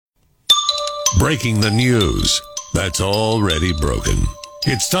Breaking the news that's already broken.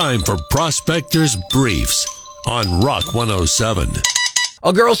 It's time for Prospector's Briefs on Rock 107.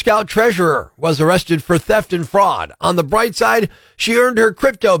 A Girl Scout treasurer was arrested for theft and fraud. On the bright side, she earned her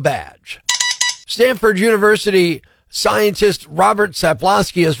crypto badge. Stanford University scientist Robert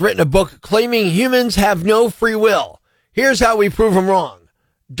Sapolsky has written a book claiming humans have no free will. Here's how we prove him wrong.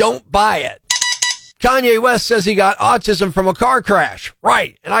 Don't buy it. Kanye West says he got autism from a car crash.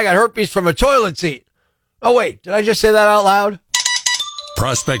 Right, and I got herpes from a toilet seat. Oh, wait, did I just say that out loud?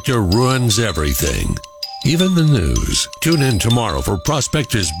 Prospector ruins everything, even the news. Tune in tomorrow for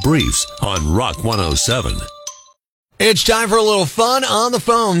Prospector's Briefs on Rock 107. It's time for a little fun on the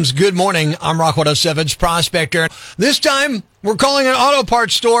phones. Good morning. I'm Rock 107's Prospector. This time, we're calling an auto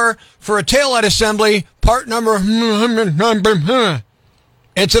parts store for a taillight assembly, part number...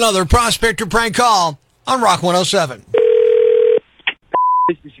 It's another Prospector prank call on Rock 107.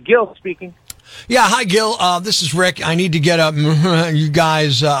 This is Gil speaking. Yeah, hi, Gil. This is Rick. I need to get you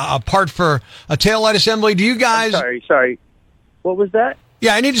guys a part for a taillight assembly. Do you guys... Sorry. What was that?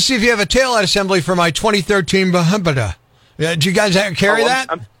 Yeah, I need to see if you have a taillight assembly for my 2013 Bahambada. Do you guys carry that?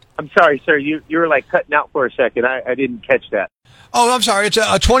 I'm sorry, sir. You were like cutting out for a second. I didn't catch that. Oh, I'm sorry. It's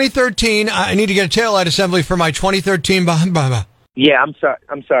a 2013. I need to get a taillight assembly for my 2013 Bahambada. Yeah, I'm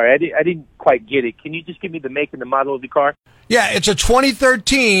sorry. I didn't quite get it. Can you just give me the make and the model of the car? Yeah, it's a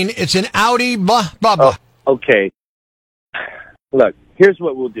 2013. It's an Audi Bahambada. Oh, okay. Look, here's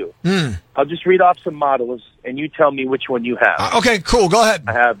what we'll do. I'll just read off some models, and you tell me which one you have. Okay, cool. Go ahead.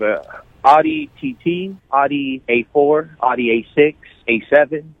 I have a Audi TT, Audi A4, Audi A6,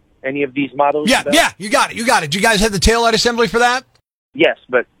 A7. Any of these models? Yeah, you got it. Do you guys have the taillight assembly for that? Yes,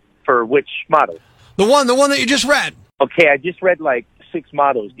 but for which model? The one that you just read. Okay, I just read like 6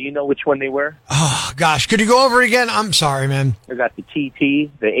 models. Do you know which one they were? Oh, gosh. Could you go over it again? I'm sorry, man. I got the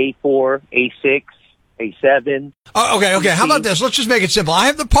TT, the A4, A6, A7. Oh, okay. How about this? Let's just make it simple. I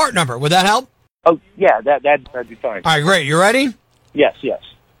have the part number. Would that help? Oh, yeah, that'd be fine. All right, great. You ready? Yes.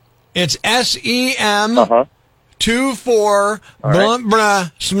 It's SEM 24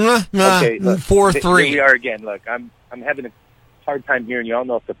 Okay, look, 43. Here we are again. Look, I'm having a hard time hearing you. I don't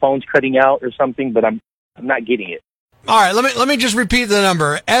know if the phone's cutting out or something, but I'm not getting it. All right, let me just repeat the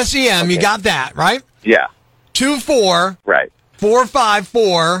number. SEM, okay. You got that, right? Yeah. 24 right.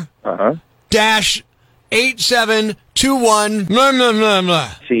 454 dash 8721 blah, blah, blah,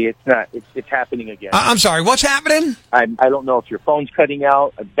 blah. See, it's happening again. I'm sorry, what's happening? I don't know if your phone's cutting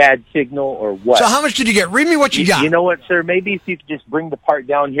out, a bad signal, or what. So how much did you get? Read me what you got. You know what, sir? Maybe if you could just bring the part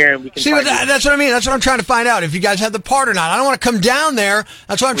down here and we can... See, that's what I mean. That's what I'm trying to find out, if you guys have the part or not. I don't want to come down there.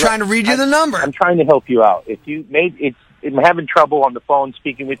 That's why I'm trying to read you the number. I'm trying to help you out. If you I'm having trouble on the phone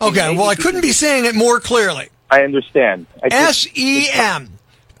speaking with you. Okay, well, I couldn't be saying it more clearly. I understand. SEM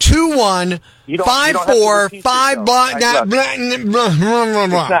 21545 blah. It's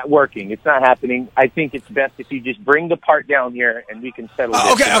not working. It's not happening. I think it's best if you just bring the part down here and we can settle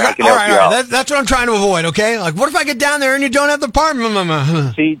this. Okay. All right. That's what I'm trying to avoid, okay? Like, what if I get down there and you don't have the part?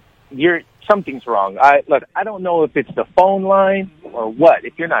 See, something's wrong. I don't know if it's the phone line or what.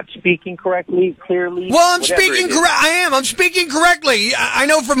 If you're not speaking clearly. Well, I'm speaking correct. I am. I'm speaking correctly. I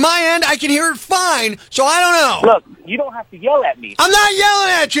know from my end I can hear it fine, so I don't know. Look, you don't have to yell at me. I'm not yelling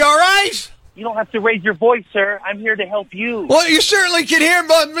at you, all right? You don't have to raise your voice, sir. I'm here to help you. Well, you certainly can hear,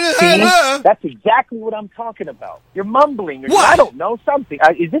 but... See, that's exactly what I'm talking about. You're mumbling. What? I don't know, something.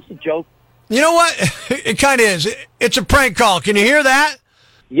 Is this a joke? You know what? It kind of is. It's a prank call. Can you hear that?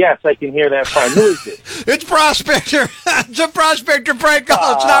 Yes, I can hear that fine. Who is this? It's Prospector. It's a Prospector prank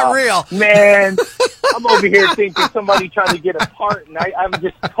call. It's not real. Man, I'm over here thinking somebody trying to get a part, and I'm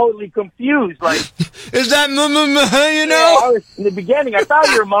just totally confused. Like, is that you know? Yeah, in the beginning, I thought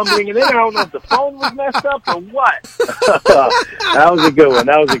you were mumbling, and then I don't know if the phone was messed up or what. That was a good one,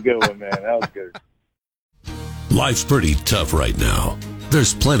 man. That was good. Life's pretty tough right now.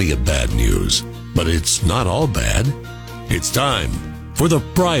 There's plenty of bad news, but it's not all bad. It's time for the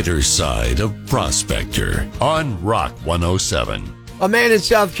brighter side of Prospector on Rock 107. A man in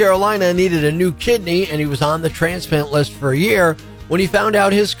South Carolina needed a new kidney, and he was on the transplant list for a year. When he found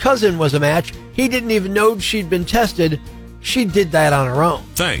out his cousin was a match, he didn't even know she'd been tested. She did that on her own.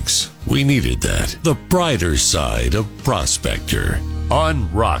 Thanks. We needed that. The brighter side of Prospector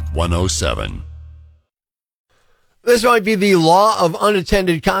on Rock 107. This might be the law of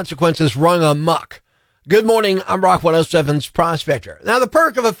unintended consequences rung amok. Good morning, I'm Rock 107's Prospector. Now, the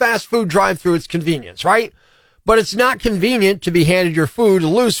perk of a fast food drive-thru is convenience, right? But it's not convenient to be handed your food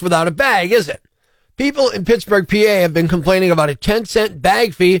loose without a bag, is it? People in Pittsburgh, PA have been complaining about a 10-cent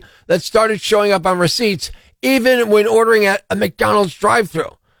bag fee that started showing up on receipts even when ordering at a McDonald's drive-thru.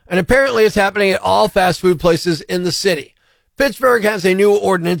 And apparently it's happening at all fast food places in the city. Pittsburgh has a new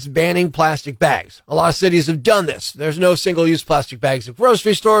ordinance banning plastic bags. A lot of cities have done this. There's no single-use plastic bags at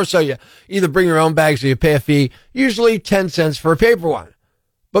grocery stores, so you either bring your own bags or you pay a fee, usually 10 cents for a paper one.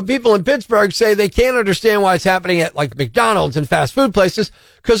 But people in Pittsburgh say they can't understand why it's happening at like McDonald's and fast food places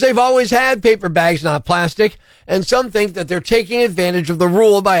because they've always had paper bags, not plastic, and some think that they're taking advantage of the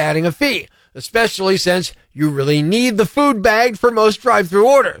rule by adding a fee, especially since you really need the food bag for most drive-through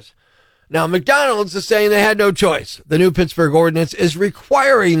orders. Now, McDonald's is saying they had no choice. The new Pittsburgh ordinance is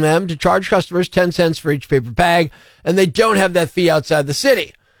requiring them to charge customers 10 cents for each paper bag, and they don't have that fee outside the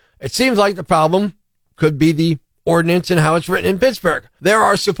city. It seems like the problem could be the ordinance and how it's written in Pittsburgh. There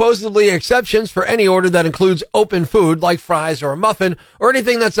are supposedly exceptions for any order that includes open food like fries or a muffin or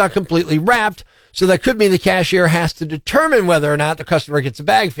anything that's not completely wrapped, so that could mean the cashier has to determine whether or not the customer gets a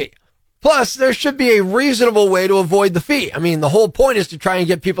bag fee. Plus, there should be a reasonable way to avoid the fee. I mean, the whole point is to try and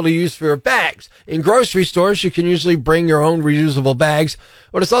get people to use fewer bags. In grocery stores, you can usually bring your own reusable bags,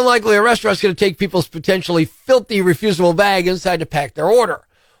 but it's unlikely a restaurant's going to take people's potentially filthy refusable bag inside to pack their order.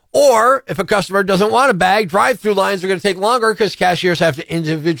 Or, if a customer doesn't want a bag, drive-through lines are going to take longer because cashiers have to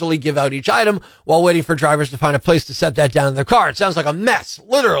individually give out each item while waiting for drivers to find a place to set that down in their car. It sounds like a mess,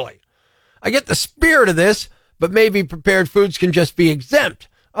 literally. I get the spirit of this, but maybe prepared foods can just be exempt.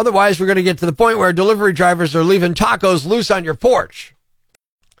 Otherwise, we're going to get to the point where delivery drivers are leaving tacos loose on your porch.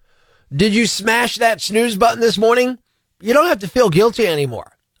 Did you smash that snooze button this morning? You don't have to feel guilty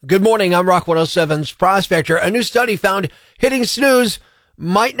anymore. Good morning, I'm Rock 107's Prospector. A new study found hitting snooze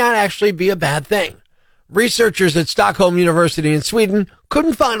might not actually be a bad thing. Researchers at Stockholm University in Sweden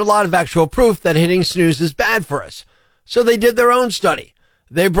couldn't find a lot of actual proof that hitting snooze is bad for us. So they did their own study.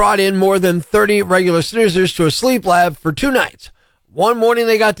 They brought in more than 30 regular snoozers to a sleep lab for 2 nights. One morning,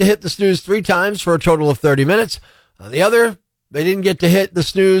 they got to hit the snooze 3 times for a total of 30 minutes. On the other, they didn't get to hit the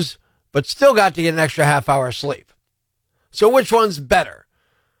snooze, but still got to get an extra half hour of sleep. So which one's better?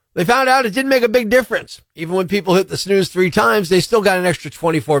 They found out it didn't make a big difference. Even when people hit the snooze 3 times, they still got an extra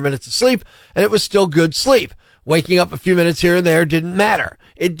 24 minutes of sleep, and it was still good sleep. Waking up a few minutes here and there didn't matter.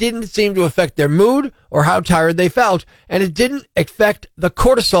 It didn't seem to affect their mood or how tired they felt, and it didn't affect the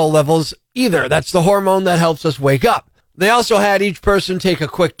cortisol levels either. That's the hormone that helps us wake up. They also had each person take a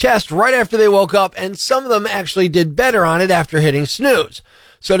quick test right after they woke up, and some of them actually did better on it after hitting snooze.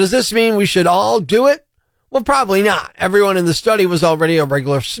 So does this mean we should all do it? Well, probably not. Everyone in the study was already a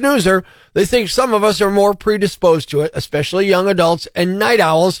regular snoozer. They think some of us are more predisposed to it, especially young adults and night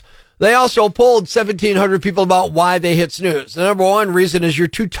owls. They also polled 1,700 people about why they hit snooze. The number one reason is you're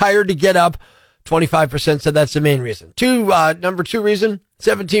too tired to get up. 25% said that's the main reason. Number 2 reason,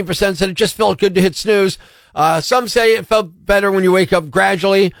 17% said it just felt good to hit snooze. Some say it felt better when you wake up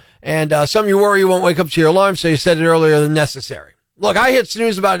gradually, and some you worry you won't wake up to your alarm, so you set it earlier than necessary. Look, I hit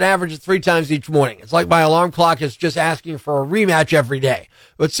snooze about an average of 3 times each morning. It's like my alarm clock is just asking for a rematch every day.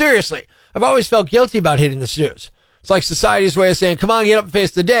 But seriously, I've always felt guilty about hitting the snooze. It's like society's way of saying, come on, get up and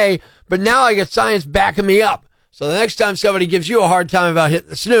face the day, but now I get science backing me up. So the next time somebody gives you a hard time about hitting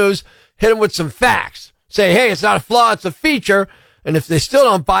the snooze, hit them with some facts. Say, hey, it's not a flaw, it's a feature. And if they still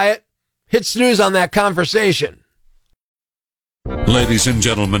don't buy it, hit snooze on that conversation. Ladies and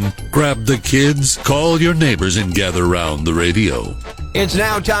gentlemen, grab the kids, call your neighbors, and gather round the radio. It's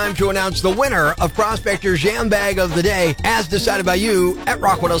now time to announce the winner of Prospector's Jam Bag of the Day, as decided by you at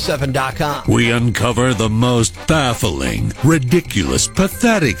rock107.com. We uncover the most baffling, ridiculous,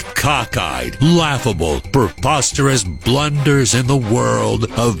 pathetic, cockeyed, laughable, preposterous blunders in the world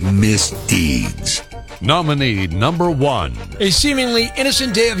of misdeeds. Nominee number 1. A seemingly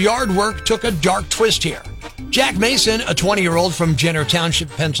innocent day of yard work took a dark twist here. Jack Mason, a 20-year-old from Jenner Township,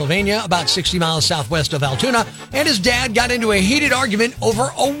 Pennsylvania, about 60 miles southwest of Altoona, and his dad got into a heated argument over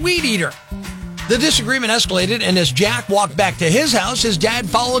a weed eater. The disagreement escalated, and as Jack walked back to his house, his dad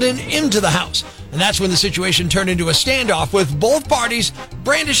followed him into the house. And that's when the situation turned into a standoff with both parties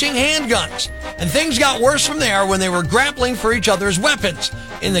brandishing handguns. And things got worse from there when they were grappling for each other's weapons.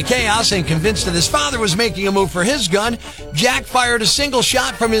 In the chaos and convinced that his father was making a move for his gun, Jack fired a single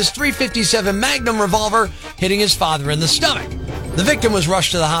shot from his .357 Magnum revolver, hitting his father in the stomach. The victim was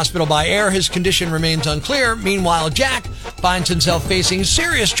rushed to the hospital by air. His condition remains unclear. Meanwhile, Jack finds himself facing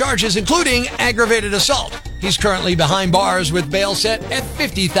serious charges, including aggravated assault. He's currently behind bars with bail set at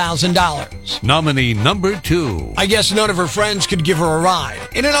 $50,000. Nominee number 2. I guess none of her friends could give her a ride.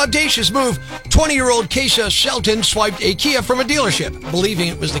 In an audacious move, 20-year-old Keisha Shelton swiped a Kia from a dealership, believing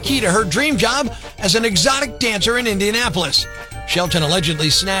it was the key to her dream job as an exotic dancer in Indianapolis. Shelton allegedly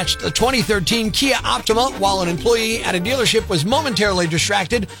snatched the 2013 Kia Optima while an employee at a dealership was momentarily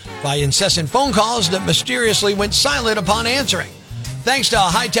distracted by incessant phone calls that mysteriously went silent upon answering. Thanks to a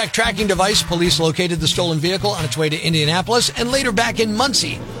high-tech tracking device, police located the stolen vehicle on its way to Indianapolis and later back in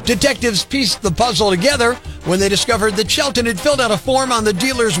Muncie. Detectives pieced the puzzle together when they discovered that Shelton had filled out a form on the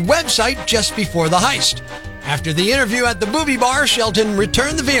dealer's website just before the heist. After the interview at the booby bar, Shelton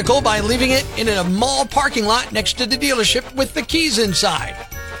returned the vehicle by leaving it in a mall parking lot next to the dealership with the keys inside.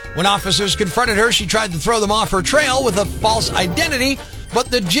 When officers confronted her, she tried to throw them off her trail with a false identity, but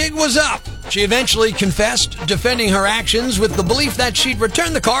the jig was up. She eventually confessed, defending her actions with the belief that she'd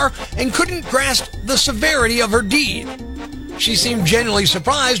returned the car and couldn't grasp the severity of her deed. She seemed genuinely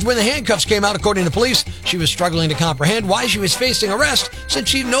surprised when the handcuffs came out, according to police. She was struggling to comprehend why she was facing arrest since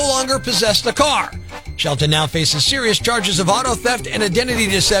she no longer possessed the car. Shelton now faces serious charges of auto theft and identity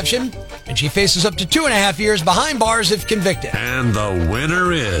deception, and she faces up to 2.5 years behind bars if convicted. And the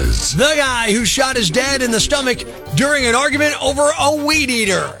winner is the guy who shot his dad in the stomach during an argument over a weed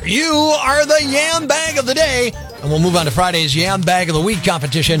eater. You are the Yam Bag of the Day, and we'll move on to Friday's Yam Bag of the Week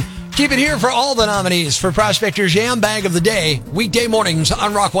competition. Keep it here for all the nominees for Prospector's Yam Bag of the Day, weekday mornings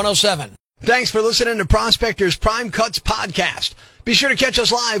on Rock 107. Thanks for listening to Prospector's Prime Cuts podcast. Be sure to catch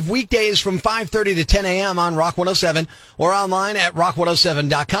us live weekdays from 5:30 to 10 a.m. on Rock 107 or online at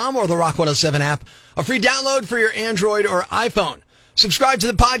rock107.com or the Rock 107 app, a free download for your Android or iPhone. Subscribe to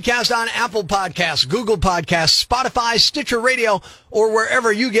the podcast on Apple Podcasts, Google Podcasts, Spotify, Stitcher Radio, or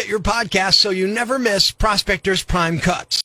wherever you get your podcasts so you never miss Prospector's Prime Cuts.